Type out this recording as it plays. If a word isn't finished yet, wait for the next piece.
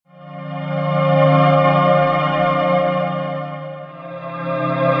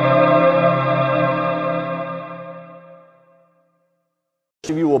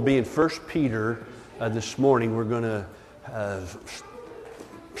be in 1 Peter this morning. We're going to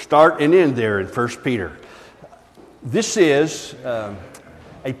start and end there in 1 Peter. This is a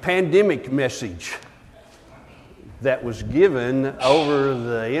pandemic message that was given over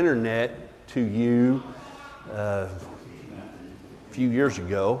the internet to you a few years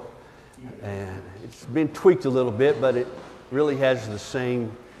ago. And it's been tweaked a little bit, but it really has the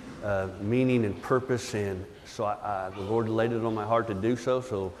same meaning and purpose. And so the Lord laid it on my heart to do so.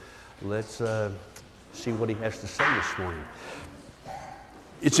 So let's see what He has to say this morning.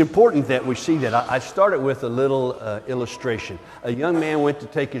 It's important that we see that. I started with a little illustration. A young man went to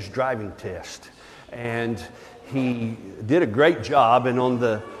take his driving test, and he did a great job. And on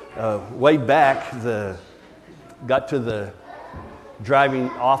the way back, got to the driving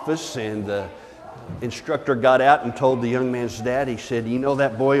office, and the instructor got out and told the young man's dad, he said, "You know,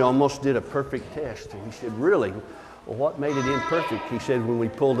 that boy almost did a perfect test." And he said, "Really? Well, what made it imperfect?" He said, "When we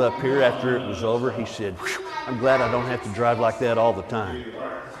pulled up here after it was over," he said, "I'm glad I don't have to drive like that all the time."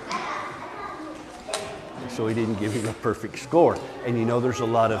 So he didn't give him a perfect score. And you know, there's a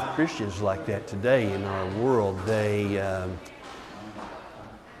lot of Christians like that today in our world. They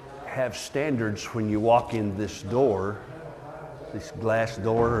have standards when you walk in this door, this glass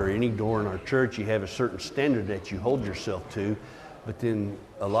door, or any door in our church. You have a certain standard that you hold yourself to, but then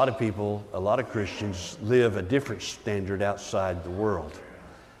a lot of people, a lot of Christians live a different standard outside the world,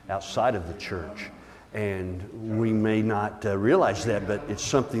 outside of the church. And we may not realize that, but it's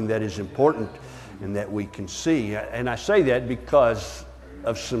something that is important and that we can see. And I say that because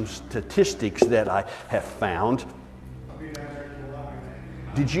of some statistics that I have found.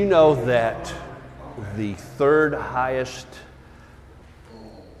 Did you know that the third highest,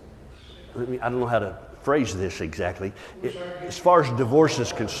 I don't know how to phrase this exactly. As far as divorce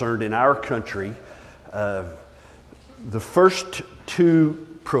is concerned in our country, the first two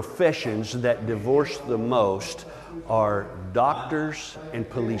professions that divorce the most are doctors and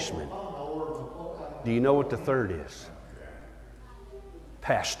policemen. Do you know what the third is?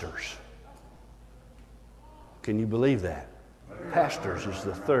 Pastors. Can you believe that? Pastors is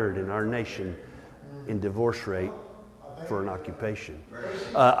the third in our nation in divorce rate for an occupation.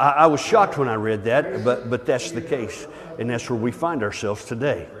 I was shocked when I read that, but that's the case, and that's where we find ourselves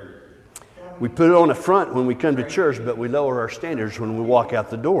today. We put it on the front when we come to church, but we lower our standards when we walk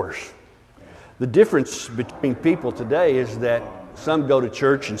out the doors. The difference between people today is that some go to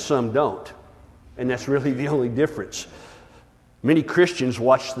church and some don't, and that's really the only difference. Many Christians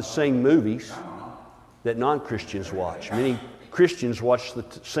watch the same movies that non-Christians watch. Many Christians watch the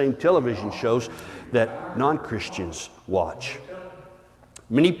same television shows that non-Christians watch.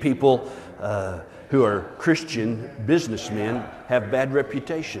 Many people who are Christian businessmen have bad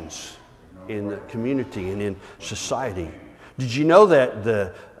reputations in the community and in society. Did you know that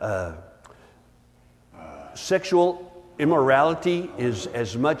the sexual immorality is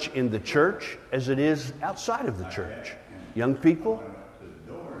as much in the church as it is outside of the church? Young people,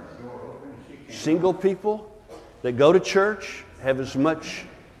 single people that go to church have as much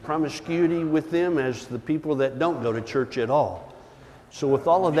promiscuity with them as the people that don't go to church at all. So with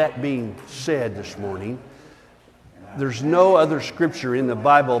all of that being said this morning, there's no other scripture in the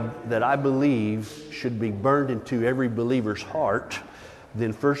Bible that I believe should be burned into every believer's heart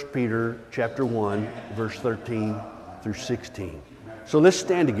than 1 Peter chapter 1, verse 13 through 16. So let's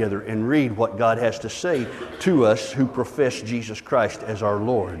stand together and read what God has to say to us who profess Jesus Christ as our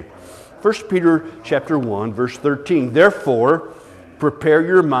Lord. 1 Peter chapter 1, verse 13. "Therefore, prepare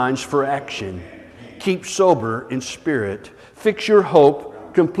your minds for action. Keep sober in spirit. Fix your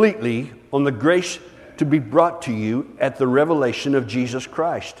hope completely on the grace to be brought to you at the revelation of Jesus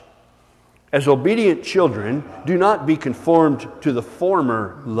Christ. As obedient children, do not be conformed to the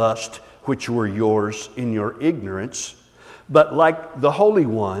former lust which were yours in your ignorance, but like the Holy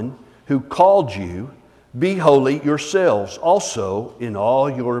One who called you, be holy yourselves also in all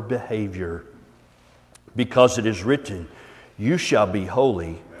your behavior. Because it is written, you shall be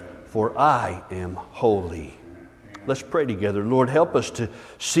holy, for I am holy." Let's pray together. Lord, help us to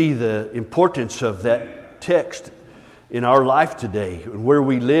see the importance of that text in our life today, and where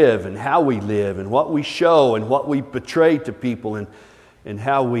we live and how we live and what we show and what we betray to people, and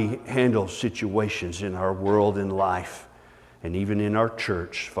how we handle situations in our world and life and even in our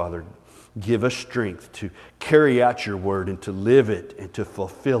church. Father, give us strength to carry out your word and to live it and to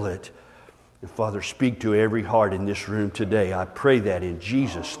fulfill it. And Father, speak to every heart in this room today. I pray that in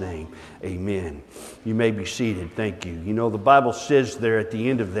Jesus' name. Amen. You may be seated. Thank you. You know, the Bible says there at the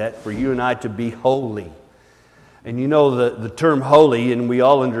end of that, for you and I to be holy. And you know the term holy, and we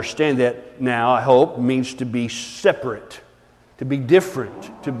all understand that now, I hope, means to be separate, to be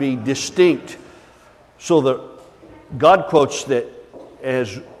different, to be distinct. So God quotes that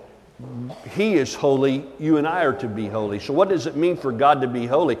as He is holy, you and I are to be holy. So what does it mean for God to be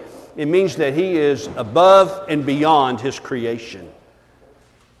holy? It means that He is above and beyond His creation.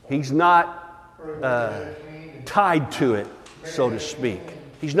 He's not tied to it, so to speak.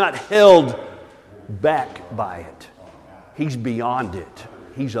 He's not held back by it. He's beyond it.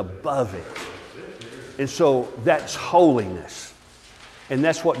 He's above it. And so that's holiness. And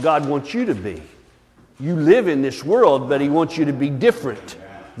that's what God wants you to be. You live in this world, but He wants you to be different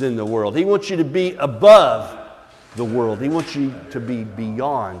than the world. He wants you to be above the world. He wants you to be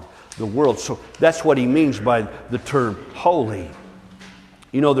beyond the world. So that's what He means by the term holy.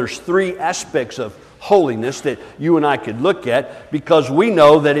 You know, there's three aspects of holiness that you and I could look at, because we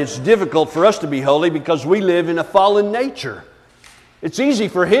know that it's difficult for us to be holy because we live in a fallen nature. It's easy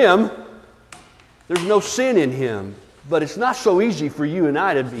for Him. There's no sin in Him. But it's not so easy for you and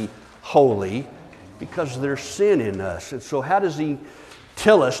I to be holy because there's sin in us. And so how does He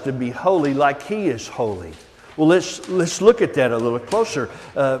tell us to be holy like He is holy? Well, let's look at that a little closer.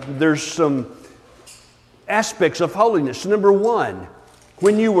 There's some aspects of holiness. Number one,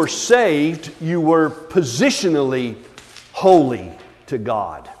 when you were saved, you were positionally holy to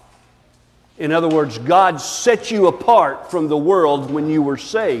God. In other words, God set you apart from the world when you were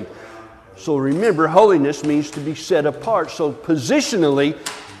saved. So remember, holiness means to be set apart. So positionally,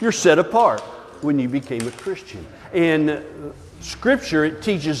 you're set apart when you became a Christian. In Scripture, it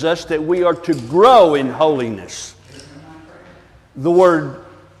teaches us that we are to grow in holiness. The word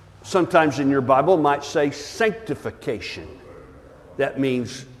sometimes in your Bible might say sanctification. That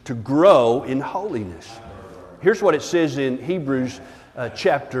means to grow in holiness. Here's what it says in Hebrews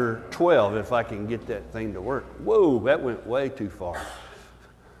chapter 12, if I can get that thing to work. Whoa, that went way too far.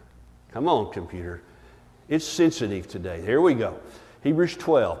 Come on, computer. It's sensitive today. Here we go. Hebrews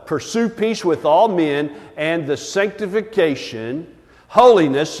 12. Pursue peace with all men and the sanctification,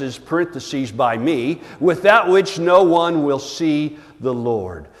 holiness is parentheses by me, without which no one will see the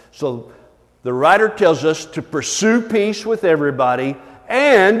Lord. So the writer tells us to pursue peace with everybody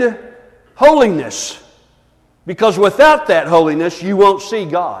and holiness. Because without that holiness, you won't see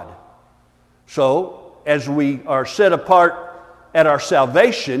God. So, as we are set apart at our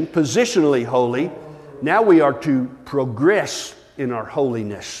salvation, positionally holy, now we are to progress in our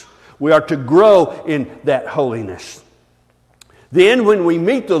holiness. We are to grow in that holiness. Then when we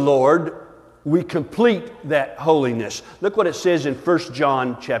meet the Lord, we complete that holiness. Look what it says in 1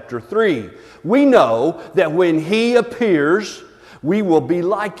 John chapter 3. We know that when He appears, we will be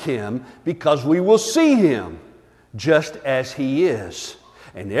like Him because we will see Him just as He is.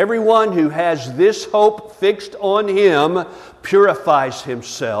 And everyone who has this hope fixed on Him purifies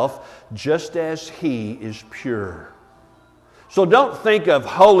himself just as He is pure. So don't think of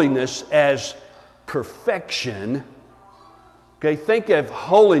holiness as perfection. Okay, think of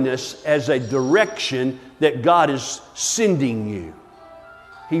holiness as a direction that God is sending you.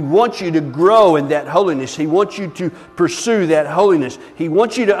 He wants you to grow in that holiness. He wants you to pursue that holiness. He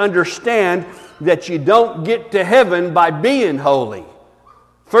wants you to understand that you don't get to heaven by being holy.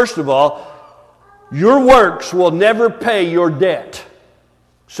 First of all, your works will never pay your debt.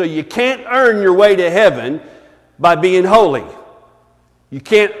 So you can't earn your way to heaven by being holy. You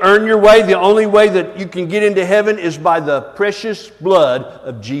can't earn your way. The only way that you can get into heaven is by the precious blood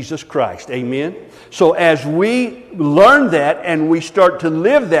of Jesus Christ. Amen? So as we learn that and we start to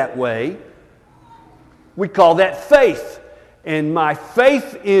live that way, we call that faith. And my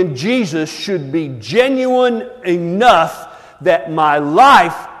faith in Jesus should be genuine enough that my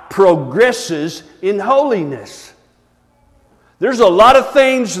life progresses in holiness. There's a lot of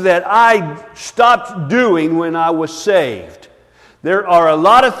things that I stopped doing when I was saved. There are a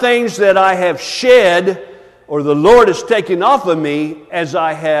lot of things that I have shed or the Lord has taken off of me as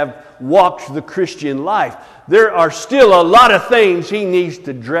I have walked the Christian life. There are still a lot of things He needs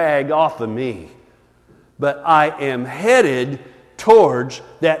to drag off of me. But I am headed towards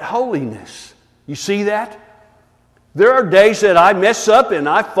that holiness. You see that? There are days that I mess up and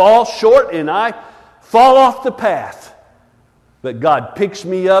I fall short and I fall off the path. But God picks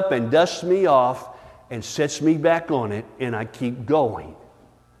me up and dusts me off and sets me back on it, and I keep going.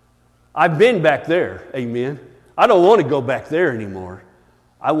 I've been back there, amen. I don't want to go back there anymore.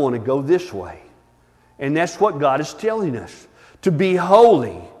 I want to go this way. And that's what God is telling us. To be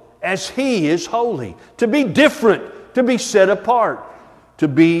holy as He is holy. To be different. To be set apart. To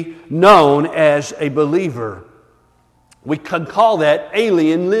be known as a believer. We could call that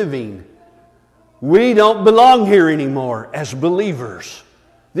alien living. We don't belong here anymore as believers.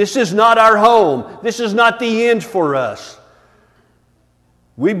 This is not our home. This is not the end for us.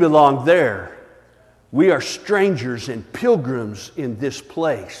 We belong there. We are strangers and pilgrims in this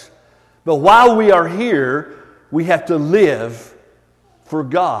place. But while we are here, we have to live for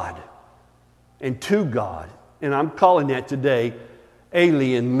God and to God. And I'm calling that today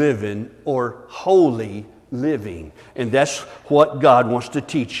alien living or holy living. And that's what God wants to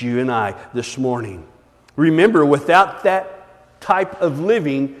teach you and I this morning. Remember, without that type of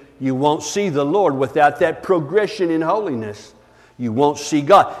living, you won't see the Lord. Without that progression in holiness, you won't see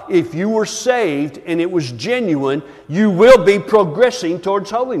God. If you were saved and it was genuine, you will be progressing towards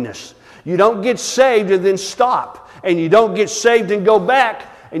holiness. You don't get saved and then stop. And you don't get saved and go back.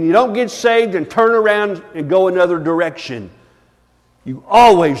 And you don't get saved and turn around and go another direction. You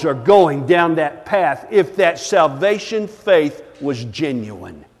always are going down that path if that salvation faith was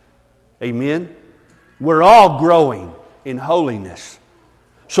genuine. Amen? We're all growing in holiness.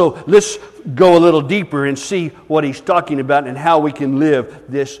 So let's go a little deeper and see what he's talking about and how we can live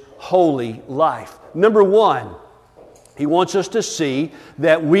this holy life. Number one, he wants us to see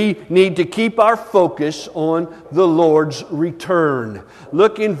that we need to keep our focus on the Lord's return.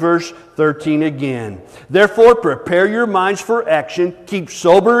 Look in verse 13 again. Therefore, prepare your minds for action, keep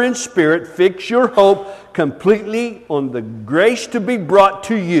sober in spirit, fix your hope completely on the grace to be brought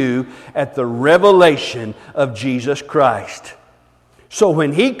to you at the revelation of Jesus Christ. So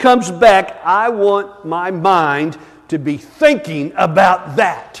when He comes back, I want my mind to be thinking about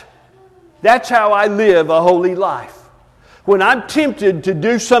that. That's how I live a holy life. When I'm tempted to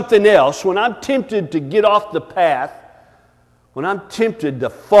do something else, when I'm tempted to get off the path, when I'm tempted to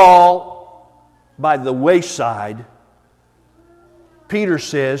fall by the wayside, Peter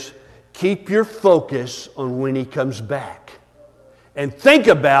says, keep your focus on when He comes back. And think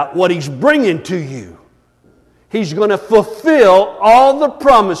about what He's bringing to you. He's going to fulfill all the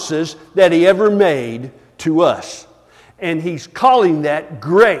promises that He ever made to us. And He's calling that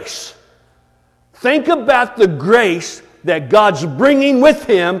grace. Think about the grace that God's bringing with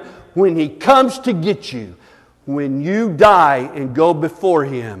Him when He comes to get you. When you die and go before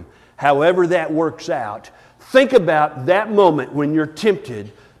Him, however that works out, think about that moment when you're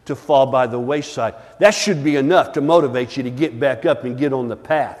tempted to fall by the wayside. That should be enough to motivate you to get back up and get on the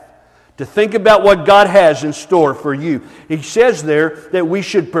path. To think about what God has in store for you. He says there that we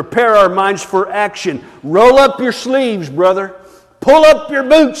should prepare our minds for action. Roll up your sleeves, brother. Pull up your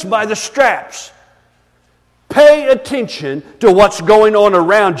boots by the straps. Pay attention to what's going on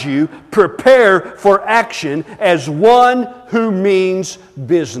around you. Prepare for action as one who means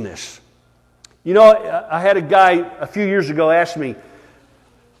business. You know, I had a guy a few years ago ask me,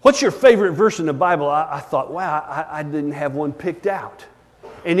 what's your favorite verse in the Bible? I thought, wow, I didn't have one picked out.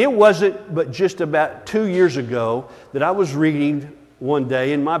 And it wasn't but just about 2 years ago that I was reading one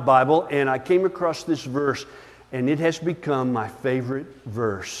day in my Bible and I came across this verse and it has become my favorite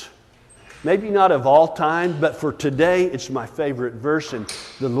verse. Maybe not of all time, but for today it's my favorite verse and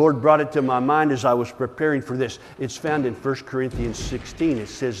the Lord brought it to my mind as I was preparing for this. It's found in 1 Corinthians 16. It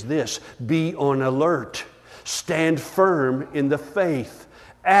says this, be on alert, stand firm in the faith,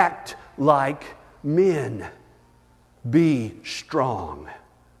 act like men, be strong.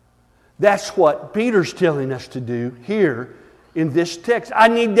 That's what Peter's telling us to do here in this text. I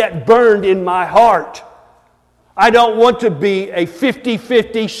need that burned in my heart. I don't want to be a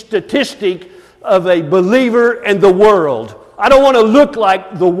 50-50 statistic of a believer and the world. I don't want to look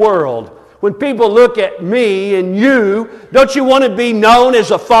like the world. When people look at me and you, don't you want to be known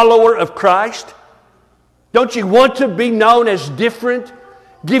as a follower of Christ? Don't you want to be known as different,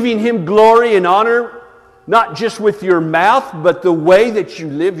 giving Him glory and honor? Not just with your mouth, but the way that you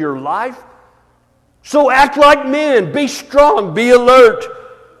live your life. So act like men. Be strong. Be alert.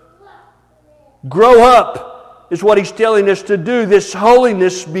 Grow up is what he's telling us to do. This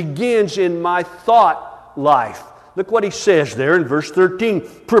holiness begins in my thought life. Look what he says there in verse 13.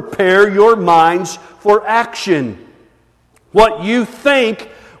 Prepare your minds for action. What you think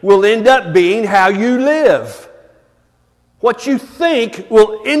will end up being how you live. What you think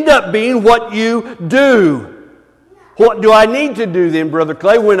will end up being what you do. What do I need to do then, Brother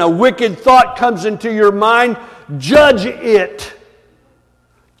Clay? When a wicked thought comes into your mind, judge it.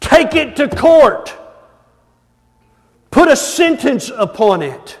 Take it to court. Put a sentence upon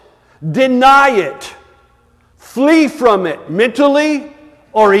it. Deny it. Flee from it mentally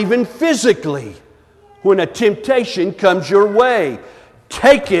or even physically. When a temptation comes your way,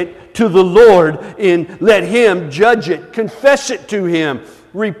 take it to the Lord and let Him judge it. Confess it to Him.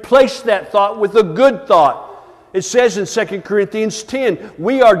 Replace that thought with a good thought. It says in 2 Corinthians 10,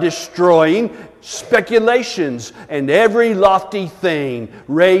 we are destroying speculations and every lofty thing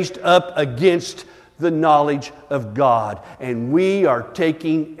raised up against the knowledge of God. And we are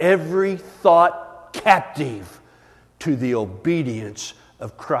taking every thought captive to the obedience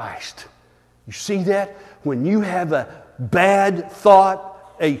of Christ. You see that? When you have a bad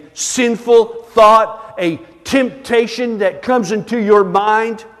thought, a sinful thought, a temptation that comes into your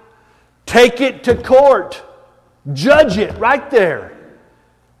mind, take it to court. Judge it right there.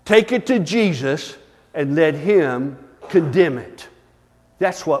 Take it to Jesus and let Him condemn it.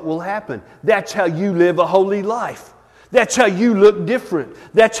 That's what will happen. That's how you live a holy life. That's how you look different.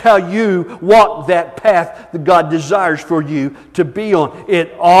 That's how you walk that path that God desires for you to be on.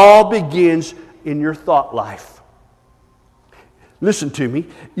 It all begins in your thought life. Listen to me.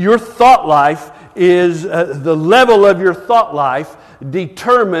 Your thought life is, the level of your thought life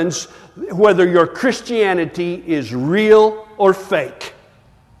determines whether your Christianity is real or fake.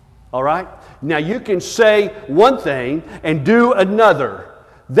 All right? Now you can say one thing and do another.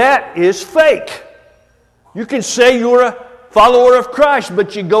 That is fake. You can say you're a follower of Christ,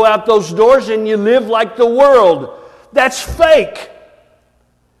 but you go out those doors and you live like the world. That's fake.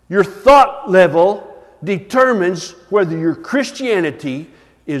 Your thought level determines whether your Christianity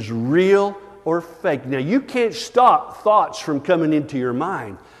is real or fake. Now, you can't stop thoughts from coming into your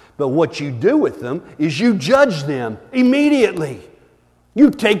mind, but what you do with them is you judge them immediately. You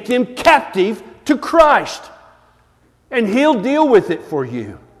take them captive to Christ, and He'll deal with it for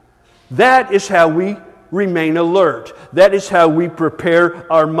you. That is how we remain alert. That is how we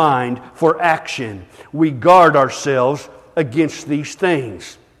prepare our mind for action. We guard ourselves against these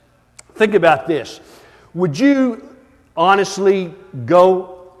things. Think about this. Would you honestly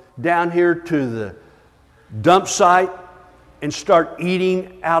go down here to the dump site and start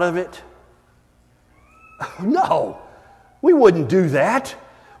eating out of it? No, we wouldn't do that.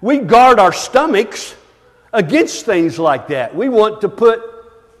 We guard our stomachs against things like that. We want to put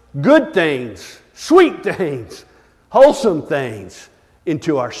good things, sweet things, wholesome things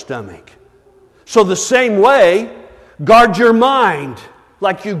into our stomach. So the same way, guard your mind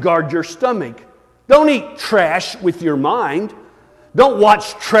like you guard your stomach. Don't eat trash with your mind. Don't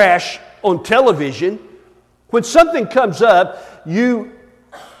watch trash on television. When something comes up, the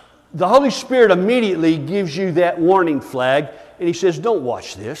Holy Spirit immediately gives you that warning flag, and He says, don't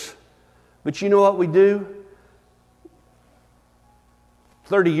watch this. But you know what we do?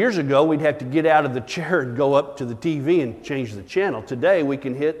 30 years ago, we'd have to get out of the chair and go up to the TV and change the channel. Today, we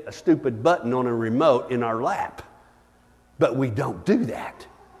can hit a stupid button on a remote in our lap. But we don't do that.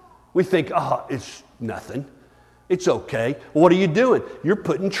 We think, oh, it's nothing. It's okay. What are you doing? You're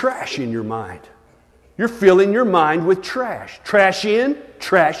putting trash in your mind. You're filling your mind with trash. Trash in,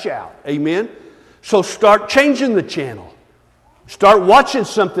 trash out. Amen? So start changing the channel. Start watching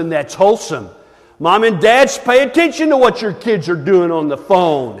something that's wholesome. Mom and dads, pay attention to what your kids are doing on the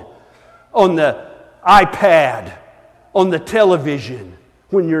phone, on the iPad, on the television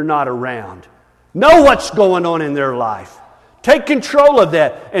when you're not around. Know what's going on in their life. Take control of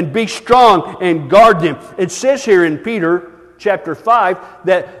that and be strong and guard them. It says here in Peter chapter 5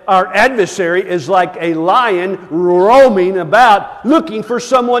 that our adversary is like a lion roaming about looking for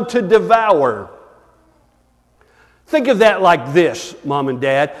someone to devour. Think of that like this, Mom and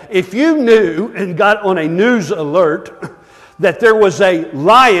Dad. If you knew and got on a news alert that there was a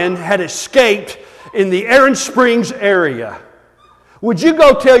lion had escaped in the Aaron Springs area, would you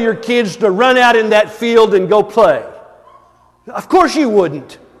go tell your kids to run out in that field and go play? Of course you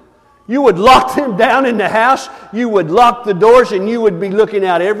wouldn't. You would lock them down in the house, you would lock the doors, and you would be looking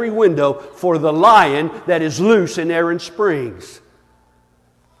out every window for the lion that is loose in Aaron Springs.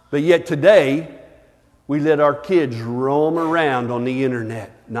 But yet today, we let our kids roam around on the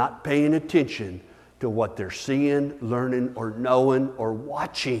internet, not paying attention to what they're seeing, learning, or knowing, or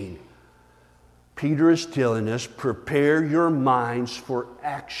watching. Peter is telling us, prepare your minds for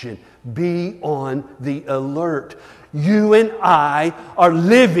action. Be on the alert. You and I are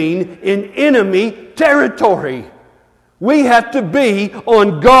living in enemy territory. We have to be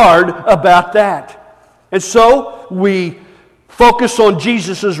on guard about that. And so we focus on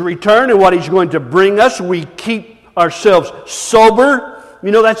Jesus' return and what He's going to bring us. We keep ourselves sober.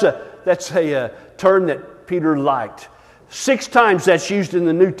 You know, that's a term that Peter liked. 6 times that's used in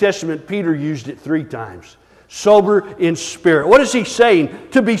the New Testament. Peter used it 3 times. Sober in spirit. What is he saying?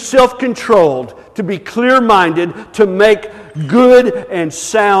 To be self-controlled, to be clear-minded, to make good and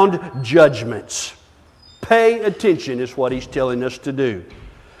sound judgments. Pay attention is what he's telling us to do.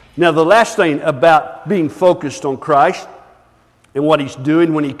 Now, the last thing about being focused on Christ and what He's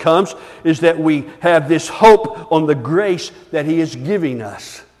doing when He comes is that we have this hope on the grace that He is giving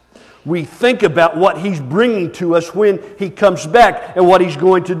us. we think about what He's bringing to us when He comes back and what He's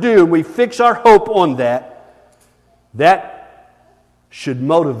going to do, and we fix our hope on that, that should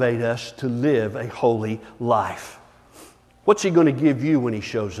motivate us to live a holy life. What's He going to give you when He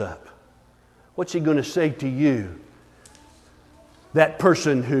shows up? What's He going to say to you? That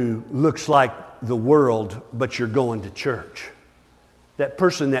person who looks like the world, but you're going to church. That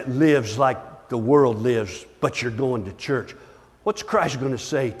person that lives like the world lives, but you're going to church. What's Christ going to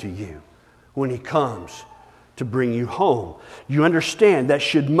say to you when He comes to bring you home? You understand that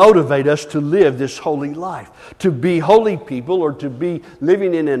should motivate us to live this holy life. To be holy people, or to be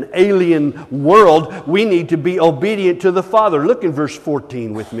living in an alien world, we need to be obedient to the Father. Look in verse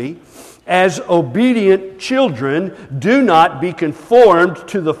 14 with me. As obedient children, do not be conformed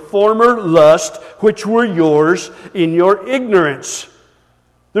to the former lust which were yours in your ignorance.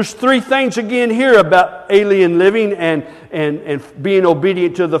 There's three things again here about alien living and being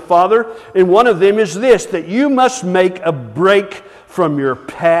obedient to the Father. And one of them is this, that you must make a break from your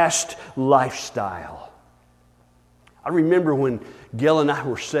past lifestyle. I remember when Gail and I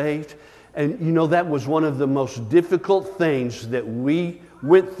were saved, and you know that was one of the most difficult things that we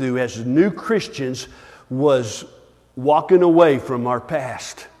went through as new Christians, was walking away from our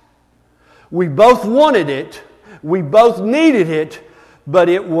past. We both wanted it, we both needed it, but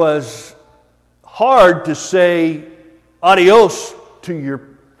it was hard to say adios to your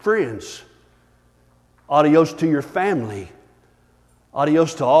friends, adios to your family,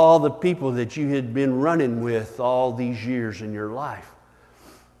 adios to all the people that you had been running with all these years in your life.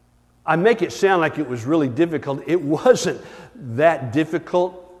 I make it sound like it was really difficult. It wasn't that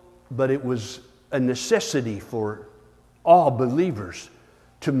difficult, but it was a necessity for all believers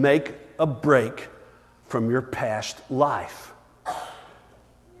to make a break from your past life.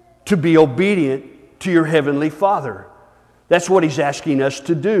 To be obedient to your Heavenly Father. That's what He's asking us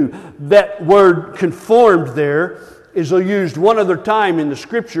to do. That word conformed there is used one other time in the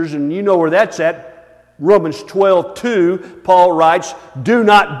Scriptures, and you know where that's at. Romans 12:2, Paul writes, do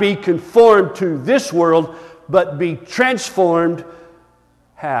not be conformed to this world, but be transformed.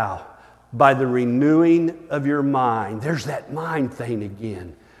 How? By the renewing of your mind. There's that mind thing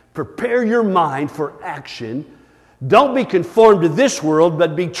again. Prepare your mind for action. Don't be conformed to this world,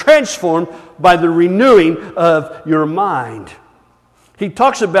 but be transformed by the renewing of your mind. He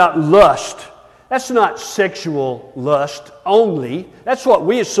talks about lust. That's not sexual lust only. That's what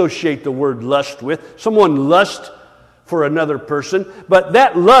we associate the word lust with. Someone lust for another person. But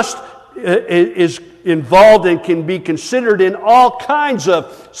that lust is involved and can be considered in all kinds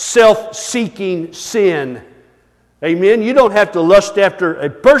of self-seeking sin. Amen? You don't have to lust after a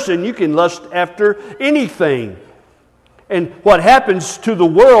person. You can lust after anything. And what happens to the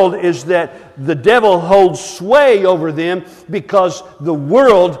world is that the devil holds sway over them because the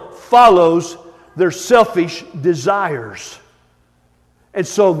world follows their selfish desires. And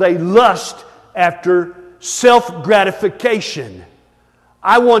so they lust after self-gratification.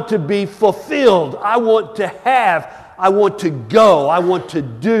 I want to be fulfilled. I want to have. I want to go. I want to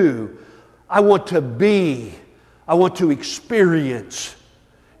do. I want to be. I want to experience.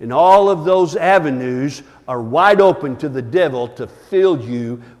 And all of those avenues are wide open to the devil to fill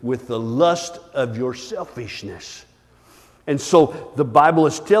you with the lust of your selfishness. And so the Bible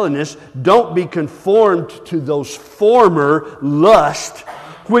is telling us, don't be conformed to those former lusts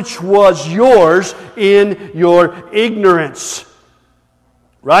which was yours in your ignorance.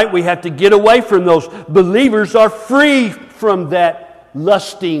 Right? We have to get away from those. Believers are free from that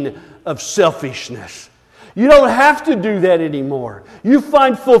lusting of selfishness. You don't have to do that anymore. You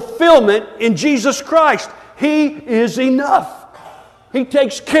find fulfillment in Jesus Christ. He is enough. He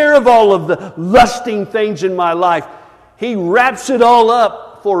takes care of all of the lusting things in my life. He wraps it all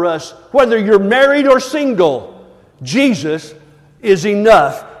up for us. Whether you're married or single, Jesus is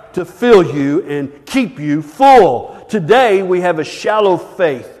enough to fill you and keep you full. Today we have a shallow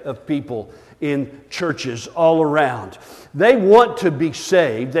faith of people in churches all around. They want to be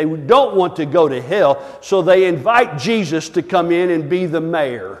saved. They don't want to go to hell, so they invite Jesus to come in and be the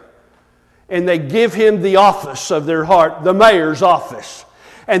mayor. And they give Him the office of their heart, the mayor's office.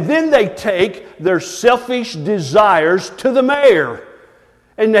 And then they take their selfish desires to the mayor.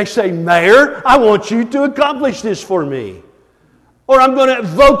 And they say, Mayor, I want you to accomplish this for me. Or I'm going to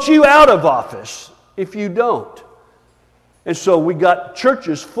vote you out of office if you don't. And so we got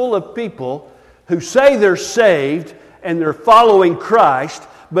churches full of people who say they're saved and they're following Christ,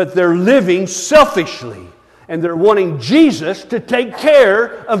 but they're living selfishly. And they're wanting Jesus to take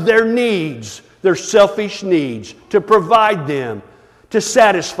care of their needs, their selfish needs, to provide them, to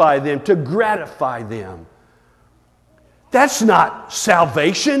satisfy them, to gratify them. That's not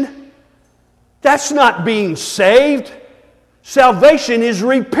salvation. That's not being saved. Salvation is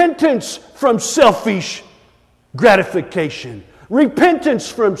repentance from selfish gratification. Repentance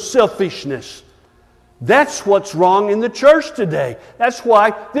from selfishness. That's what's wrong in the church today. That's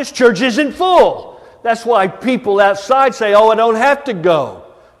why this church isn't full. That's why people outside say, oh, I don't have to go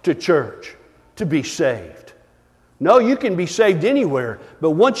to church to be saved. No, you can be saved anywhere.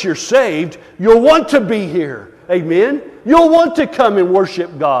 But once you're saved, you'll want to be here. Amen? You'll want to come and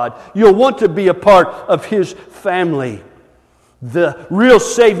worship God. You'll want to be a part of His family. The real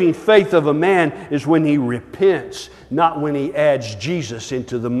saving faith of a man is when he repents, not when he adds Jesus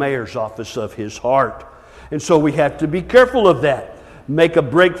into the mayor's office of his heart. And so we have to be careful of that. Make a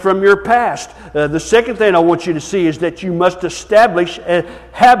break from your past. The second thing I want you to see is that you must establish a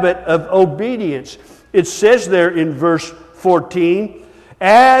habit of obedience. It says there in verse 14,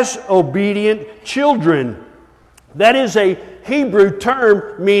 as obedient children. That is a Hebrew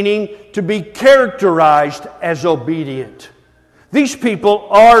term meaning to be characterized as obedient. These people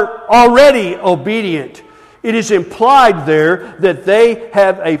are already obedient. It is implied there that they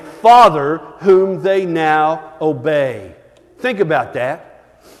have a father whom they now obey. Think about that.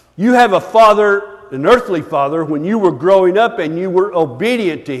 You have a father, an earthly father, when you were growing up and you were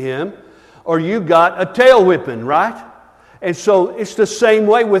obedient to him, or you got a tail whipping, right? And so it's the same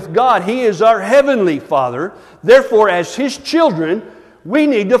way with God. He is our heavenly Father. Therefore, as His children, we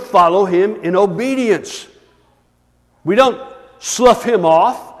need to follow Him in obedience. We don't slough Him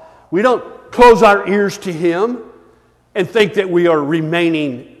off. We don't close our ears to Him and think that we are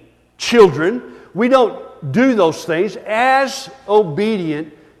remaining children. We don't do those things as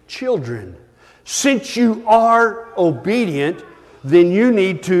obedient children. Since you are obedient, then you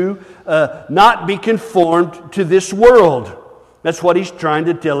need to not be conformed to this world. That's what He's trying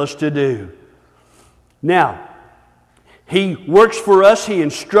to tell us to do. Now, He works for us. He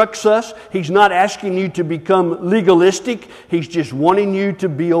instructs us. He's not asking you to become legalistic. He's just wanting you to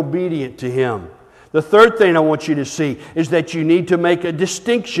be obedient to Him. The third thing I want you to see is that you need to make a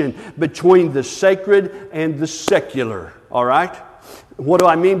distinction between the sacred and the secular. All right? What do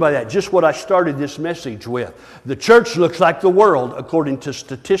I mean by that? Just what I started this message with. The church looks like the world according to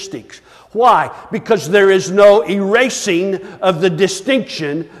statistics. Why? Because there is no erasing of the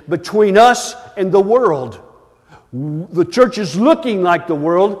distinction between us and the world. The church is looking like the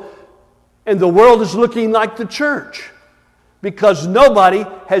world, and the world is looking like the church, because nobody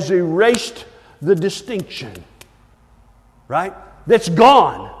has erased the distinction. Right? That's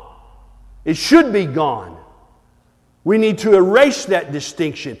gone. It should be gone. We need to erase that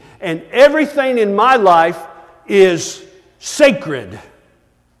distinction. And everything in my life is sacred.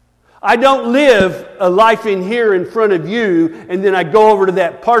 I don't live a life in here in front of you, and then I go over to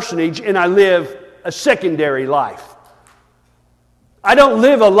that parsonage and I live a secondary life. I don't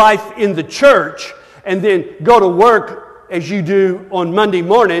live a life in the church and then go to work as you do on Monday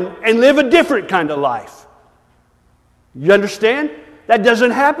morning and live a different kind of life. You understand? That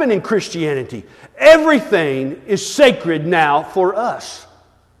doesn't happen in Christianity. Everything is sacred now for us.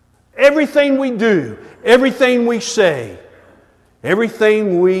 Everything we do, everything we say,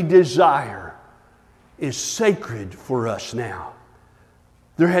 everything we desire is sacred for us now.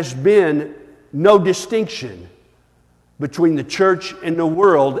 There has been no distinction between the church and the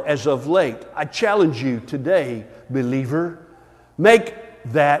world as of late. I challenge you today, believer, make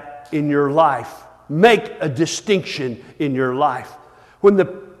that in your life. Make a distinction in your life.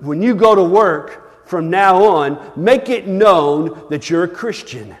 When you go to work from now on, make it known that you're a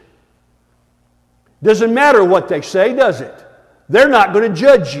Christian. Doesn't matter what they say, does it? They're not going to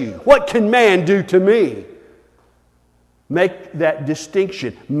judge you. What can man do to me? Make that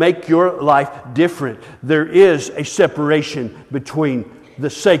distinction. Make your life different. There is a separation between the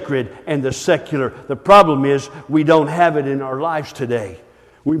sacred and the secular. The problem is we don't have it in our lives today.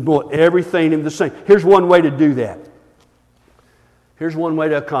 We put everything in the same. Here's one way to do that. Here's one way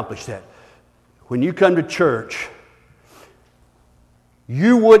to accomplish that. When you come to church,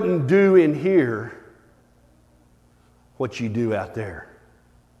 you wouldn't do in here what you do out there.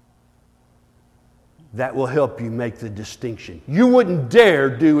 That will help you make the distinction. You wouldn't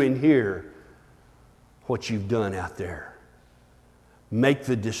dare do in here what you've done out there. Make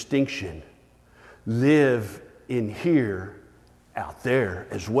the distinction. Live in here, out there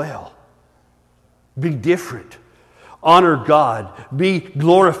as well. Be different. Honor God. Be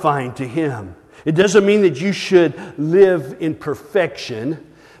glorifying to Him. It doesn't mean that you should live in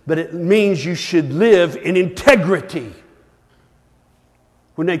perfection, but it means you should live in integrity.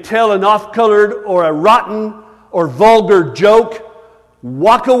 When they tell an off-colored or a rotten or vulgar joke,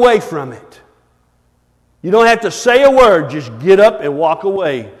 walk away from it. You don't have to say a word. Just get up and walk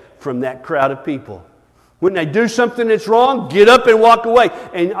away from that crowd of people. When they do something that's wrong, get up and walk away.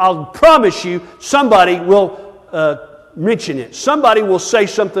 And I'll promise you, somebody will mention it. Somebody will say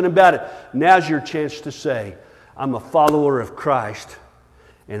something about it. Now's your chance to say, I'm a follower of Christ,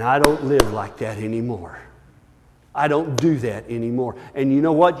 and I don't live like that anymore. I don't do that anymore. And you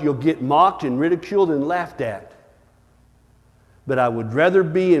know what? You'll get mocked and ridiculed and laughed at. But I would rather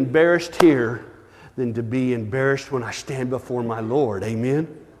be embarrassed here than to be embarrassed when I stand before my Lord.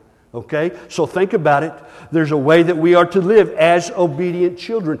 Amen? Okay? So think about it. There's a way that we are to live as obedient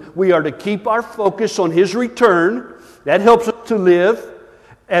children. We are to keep our focus on His return. That helps us to live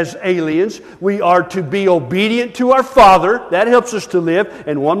as aliens. We are to be obedient to our Father. That helps us to live.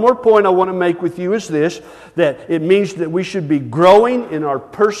 And one more point I want to make with you is this, that it means that we should be growing in our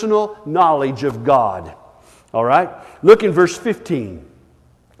personal knowledge of God. All right? Look in verse 15.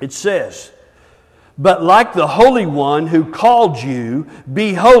 It says, "But like the Holy One who called you,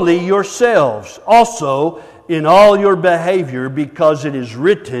 be holy yourselves also in all your behavior, because it is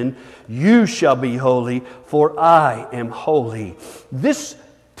written, you shall be holy, for I am holy." This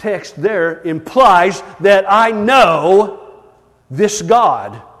text there implies that I know this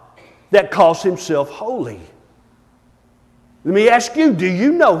God that calls Himself holy. Let me ask you, do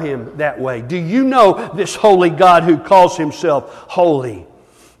you know Him that way? Do you know this holy God who calls Himself holy?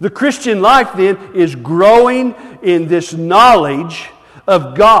 The Christian life then is growing in this knowledge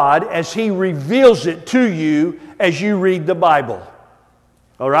of God as He reveals it to you as you read the Bible.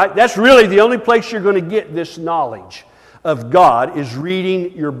 All right? That's really the only place you're going to get this knowledge of God, is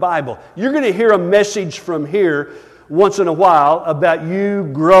reading your Bible. You're going to hear a message from here once in a while about you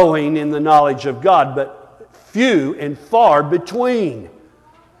growing in the knowledge of God, but few and far between.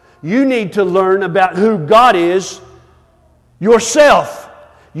 You need to learn about who God is yourself.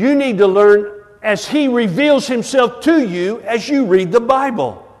 You need to learn as He reveals Himself to you as you read the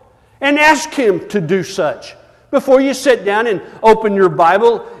Bible. And ask Him to do such. Before you sit down and open your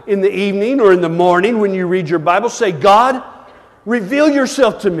Bible in the evening or in the morning when you read your Bible, say, God, reveal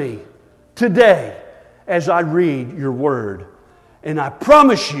Yourself to me today as I read Your Word. And I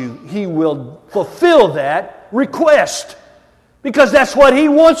promise you, He will fulfill that request. Because that's what He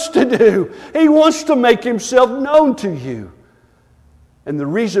wants to do. He wants to make Himself known to you. And the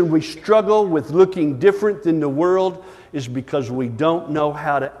reason we struggle with looking different than the world is because we don't know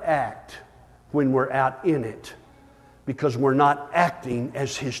how to act when we're out in it. Because we're not acting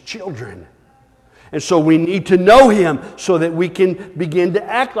as His children. And so we need to know Him so that we can begin to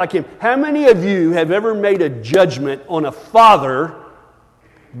act like Him. How many of you have ever made a judgment on a father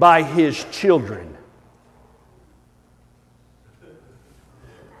by his children?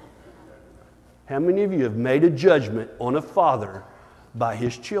 How many of you have made a judgment on a father by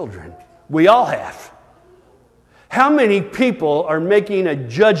his children? We all have. How many people are making a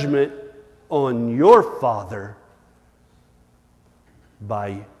judgment on your father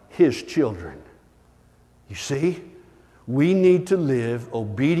by his children? You see, we need to live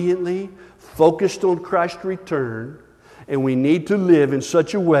obediently, focused on Christ's return, and we need to live in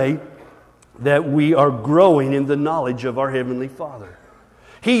such a way that we are growing in the knowledge of our Heavenly Father.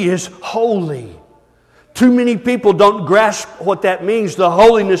 He is holy. Too many people don't grasp what that means, the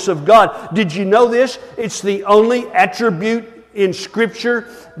holiness of God. Did you know this? It's the only attribute in Scripture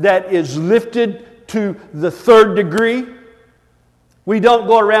that is lifted to the third degree. We don't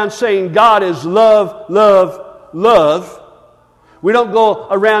go around saying God is love, love, love. We don't go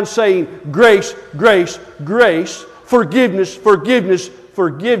around saying grace, grace, grace, forgiveness, forgiveness,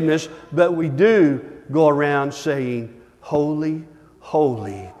 forgiveness. But we do go around saying holy,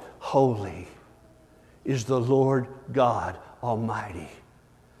 holy, holy is the Lord God Almighty.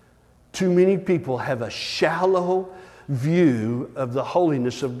 Too many people have a shallow view of the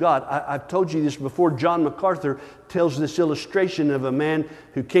holiness of God. I've told you this before. John MacArthur tells this illustration of a man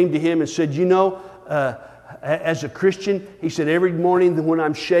who came to him and said, you know, as a Christian, he said, every morning when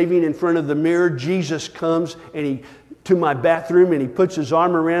I'm shaving in front of the mirror, Jesus comes and to my bathroom and He puts His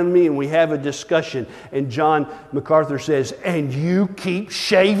arm around me and we have a discussion. And John MacArthur says, and you keep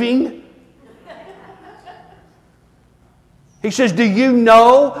shaving? He says, do you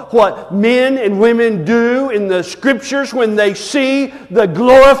know what men and women do in the Scriptures when they see the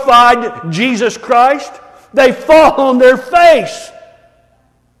glorified Jesus Christ? They fall on their face.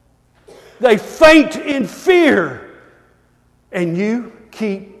 They faint in fear. And you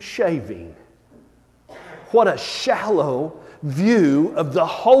keep shaving. What a shallow view of the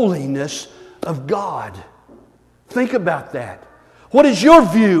holiness of God. Think about that. What is your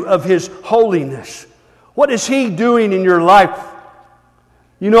view of His holiness? What is He doing in your life?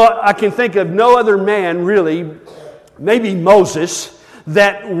 You know, I can think of no other man really, maybe Moses,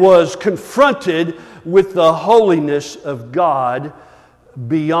 that was confronted with the holiness of God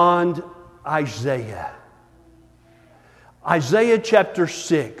beyond Isaiah. Isaiah chapter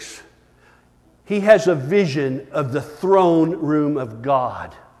 6, he has a vision of the throne room of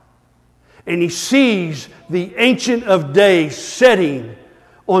God. And he sees the Ancient of Days sitting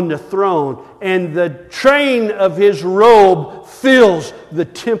on the throne, and the train of his robe fills the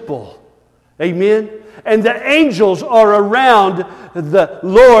temple. Amen? And the angels are around the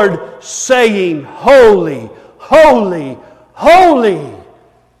Lord saying, "Holy, holy, holy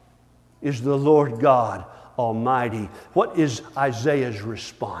is the Lord God Almighty." What is Isaiah's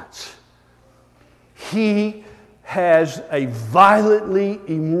response? He has a violently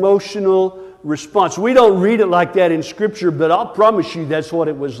emotional response. We don't read it like that in Scripture, but I'll promise you that's what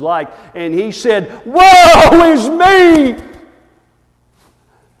it was like. And he said, "Woe is me!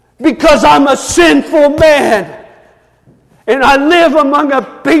 Because I'm a sinful man, and I live among a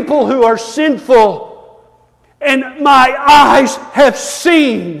people who are sinful, and my eyes have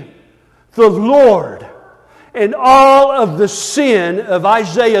seen the Lord." And all of the sin of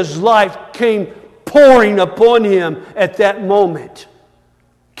Isaiah's life came pouring upon him at that moment.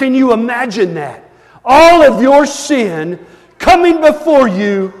 Can you imagine that? All of your sin coming before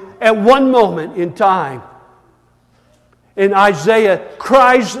you at one moment in time. And Isaiah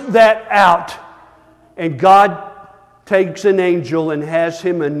cries that out. And God takes an angel and has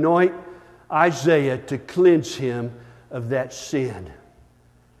him anoint Isaiah to cleanse him of that sin.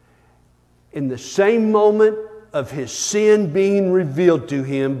 In the same moment of his sin being revealed to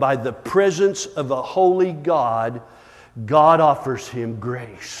him by the presence of a holy God, God offers him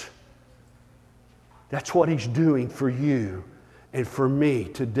grace. That's what He's doing for you and for me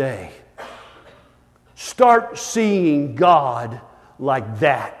today. Start seeing God like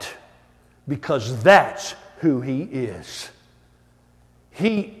that, because that's who He is.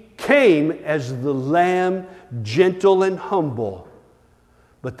 He came as the Lamb, gentle and humble.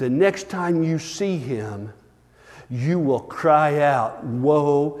 But the next time you see Him, you will cry out,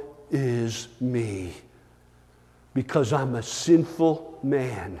 "Woe is me, because I'm a sinful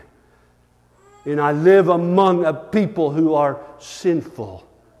man. And I live among a people who are sinful."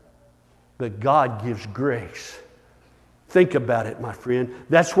 But God gives grace. Think about it, my friend.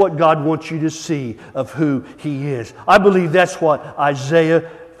 That's what God wants you to see of who He is. I believe that's what Isaiah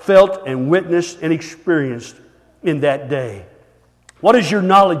felt and witnessed and experienced in that day. What is your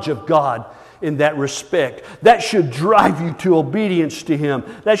knowledge of God in that respect? That should drive you to obedience to Him.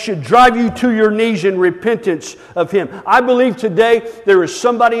 That should drive you to your knees in repentance of Him. I believe today there is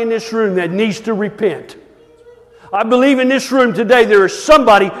somebody in this room that needs to repent. I believe in this room today there is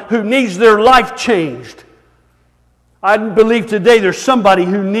somebody who needs their life changed. I believe today there's somebody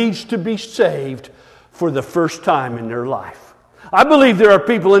who needs to be saved for the first time in their life. I believe there are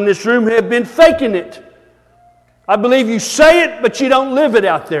people in this room who have been faking it. I believe you say it, but you don't live it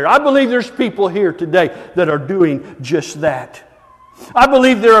out there. I believe there's people here today that are doing just that. I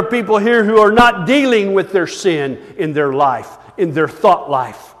believe there are people here who are not dealing with their sin in their life, in their thought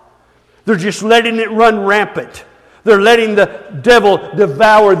life. They're just letting it run rampant. They're letting the devil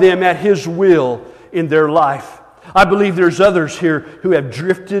devour them at his will in their life. I believe there's others here who have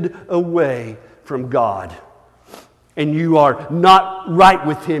drifted away from God. And you are not right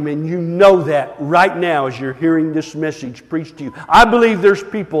with Him, and you know that right now as you're hearing this message preached to you. I believe there's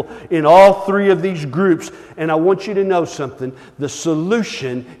people in all three of these groups, and I want you to know something. The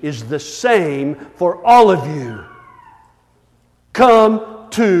solution is the same for all of you. Come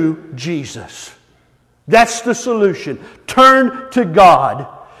to Jesus. That's the solution. Turn to God,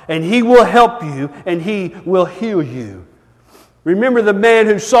 and He will help you, and He will heal you. Remember the man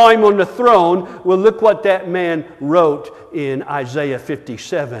who saw Him on the throne? Well, look what that man wrote in Isaiah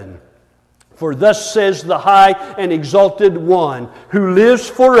 57. "For thus says the high and exalted one, who lives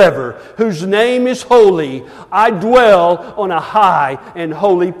forever, whose name is holy. I dwell on a high and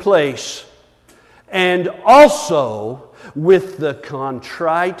holy place, and also with the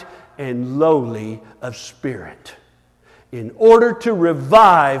contrite and lowly of spirit, in order to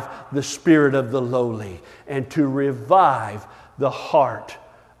revive the spirit of the lowly, and to revive the heart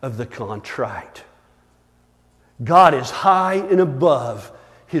of the contrite." God is high and above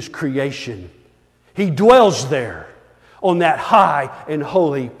His creation. He dwells there on that high and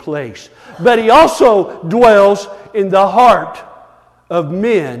holy place. But He also dwells in the heart of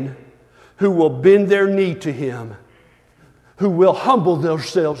men who will bend their knee to Him, who will humble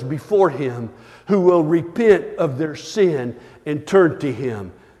themselves before Him, who will repent of their sin and turn to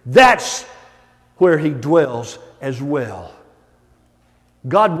Him. That's where He dwells as well.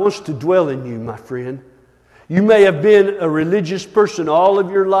 God wants to dwell in you, my friend. You may have been a religious person all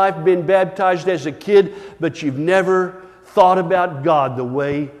of your life, been baptized as a kid, but you've never thought about God the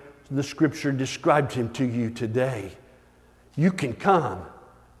way the Scripture described Him to you today. You can come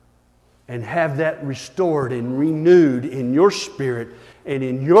and have that restored and renewed in your spirit and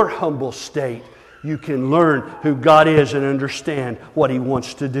in your humble state. You can learn who God is and understand what He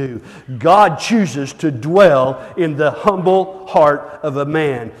wants to do. God chooses to dwell in the humble heart of a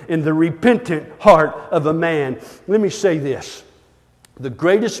man, in the repentant heart of a man. Let me say this. The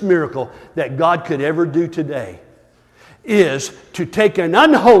greatest miracle that God could ever do today is to take an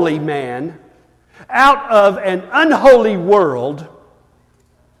unholy man out of an unholy world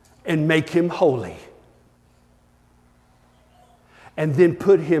and make him holy. And then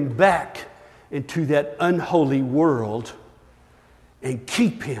put him back into that unholy world and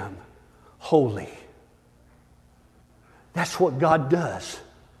keep him holy. That's what God does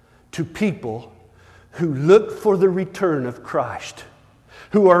to people who look for the return of Christ,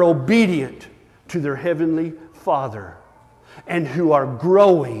 who are obedient to their Heavenly Father, and who are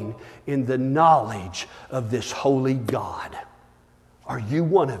growing in the knowledge of this holy God. Are you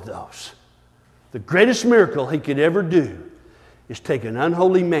one of those? The greatest miracle He could ever do is take an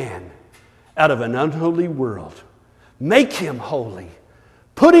unholy man out of an unholy world, make him holy,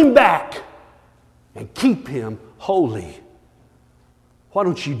 put him back, and keep him holy. Why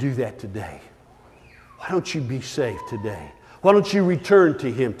don't you do that today? Why don't you be saved today? Why don't you return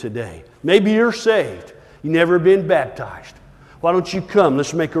to Him today? Maybe you're saved. You've never been baptized. Why don't you come?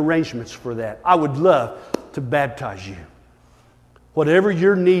 Let's make arrangements for that. I would love to baptize you. Whatever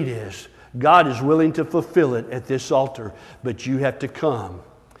your need is, God is willing to fulfill it at this altar, but you have to come.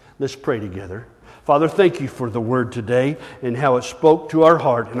 Let's pray together. Father, thank You for the Word today and how it spoke to our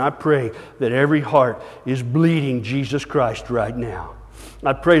heart. And I pray that every heart is bleeding Jesus Christ right now.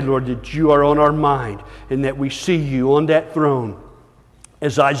 I pray, Lord, that You are on our mind and that we see You on that throne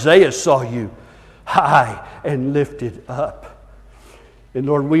as Isaiah saw You, high and lifted up. And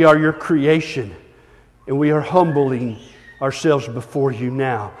Lord, we are Your creation, and we are humbling ourselves before You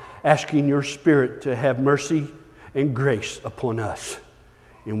now, asking Your Spirit to have mercy and grace upon us.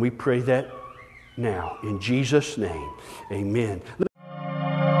 And we pray that now. In Jesus' name, amen.